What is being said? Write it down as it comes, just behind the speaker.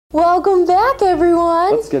Welcome back,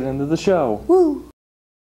 everyone! Let's get into the show. Woo!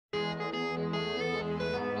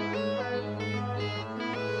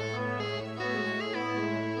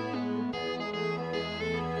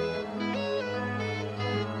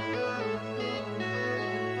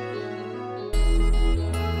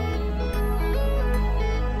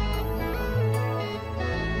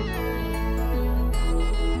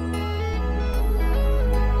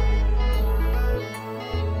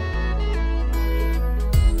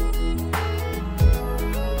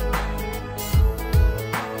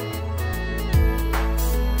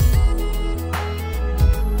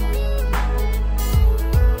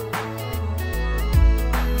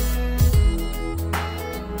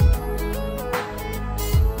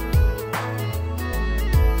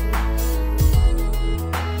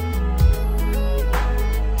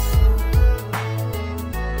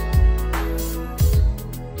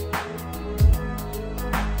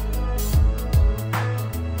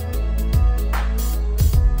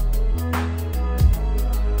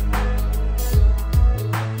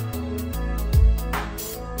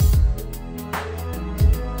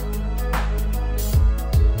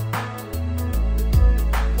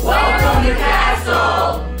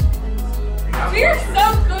 We're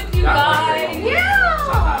so good, you guys! Yeah!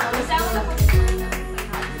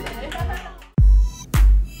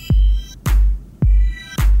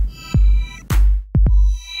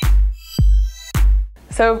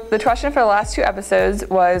 So the question for the last 2 episodes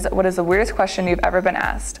was, what is the weirdest question you've ever been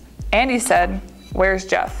asked? Andy said, where's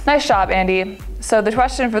Jeff? Nice job, Andy. So the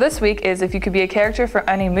question for this week is, if you could be a character for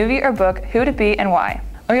any movie or book, who would it be and why?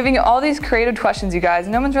 I'm giving you all these creative questions, you guys.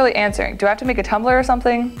 No one's really answering. Do I have to make a Tumblr or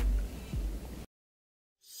something?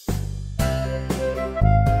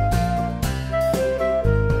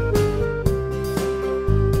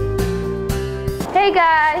 Hey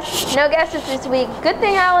guys! No guesses this week. Good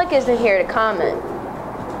thing Alek isn't here to comment.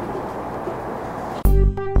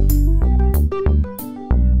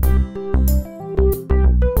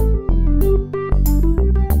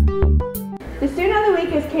 The student of the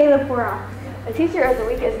week is Caleb Porrock. The teacher of the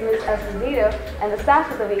week is Ms. Esposito, and the staff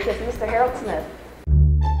of the week is Mr. Harold Smith.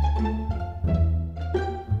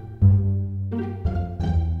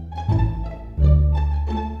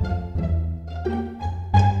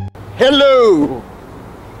 Hello!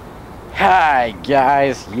 Hi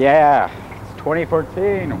guys, yeah, it's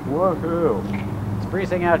 2014, woohoo! It's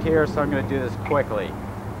freezing out here, so I'm going to do this quickly.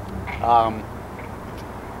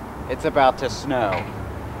 It's about to snow.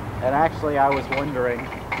 And actually I was wondering,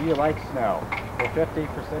 do you like snow? So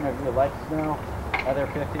 50% of you like snow, other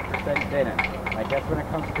 50% didn't. I guess when it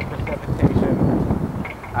comes to precipitation,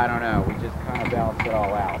 I don't know, we just kind of balanced it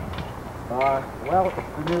all out. Well,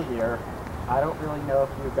 it's the new year. I don't really know if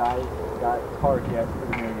you guys got cars yet for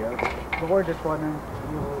the new year, but we're just wondering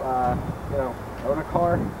if you own a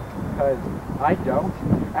car, because I don't,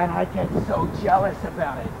 and I get so jealous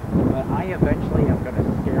about it. But I eventually am going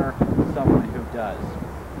to scare someone who does.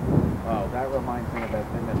 Oh, that reminds me of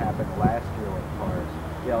that thing that happened last year with cars.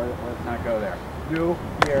 Yeah, let's not go there. New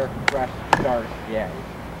year, fresh start, yay.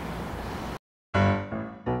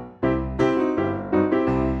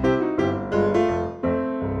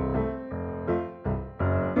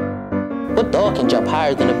 What dog can jump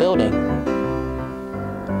higher than a building?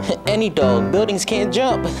 Any dog. Buildings can't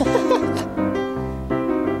jump.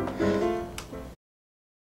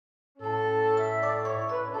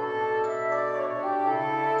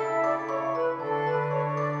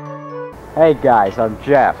 Hey guys, I'm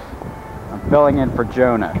Jeff. I'm filling in for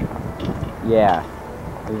Jonah. Yeah,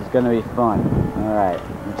 this is gonna be fun. Alright,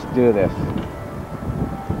 let's do this.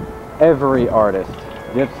 Every artist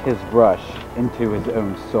dips his brush into his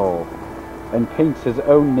own soul and paints his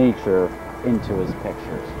own nature into his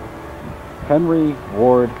pictures. Henry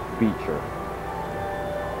Ward Beecher.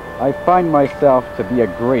 I find myself to be a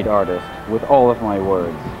great artist with all of my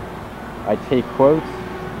words. I take quotes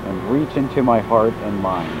and reach into my heart and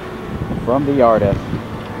mind. From the artist,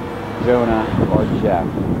 Jonah or Jeff.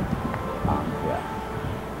 I'm Jeff.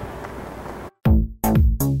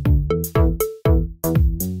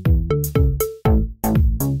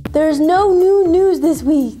 There's no new news this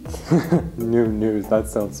week. New news, that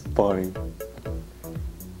sounds funny.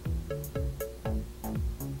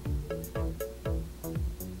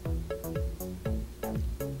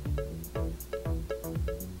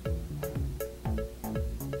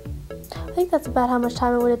 I think that's about how much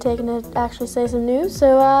time it would have taken to actually say some news,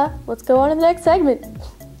 so let's go on to the next segment.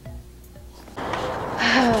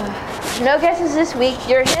 No guesses this week.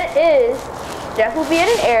 Your hint is Jeff will be in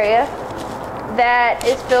an area that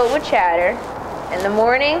is filled with chatter in the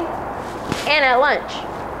morning and at lunch.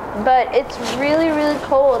 But it's really, really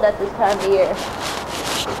cold at this time of year.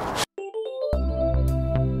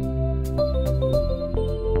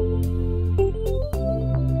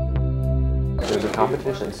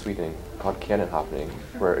 competition in Sweden called Cannon Hopping,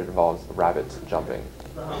 where it involves rabbits jumping.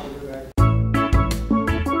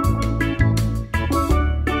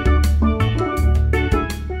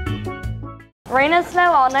 Rain and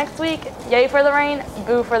snow all next week. Yay for the rain,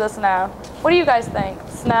 boo for the snow. What do you guys think?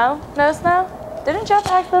 Snow? No snow? Didn't Jeff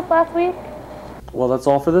ask this last week? Well, that's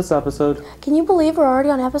all for this episode. Can you believe we're already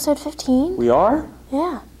on episode 15? We are?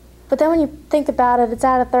 Yeah. But then when you think about it, it's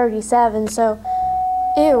out of 37, so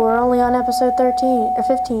ew, we're only on episode 13 or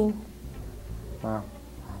 15. Wow.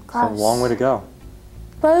 It's Gross. a long way to go.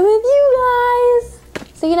 But with you guys.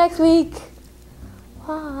 See you next week.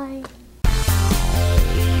 Bye.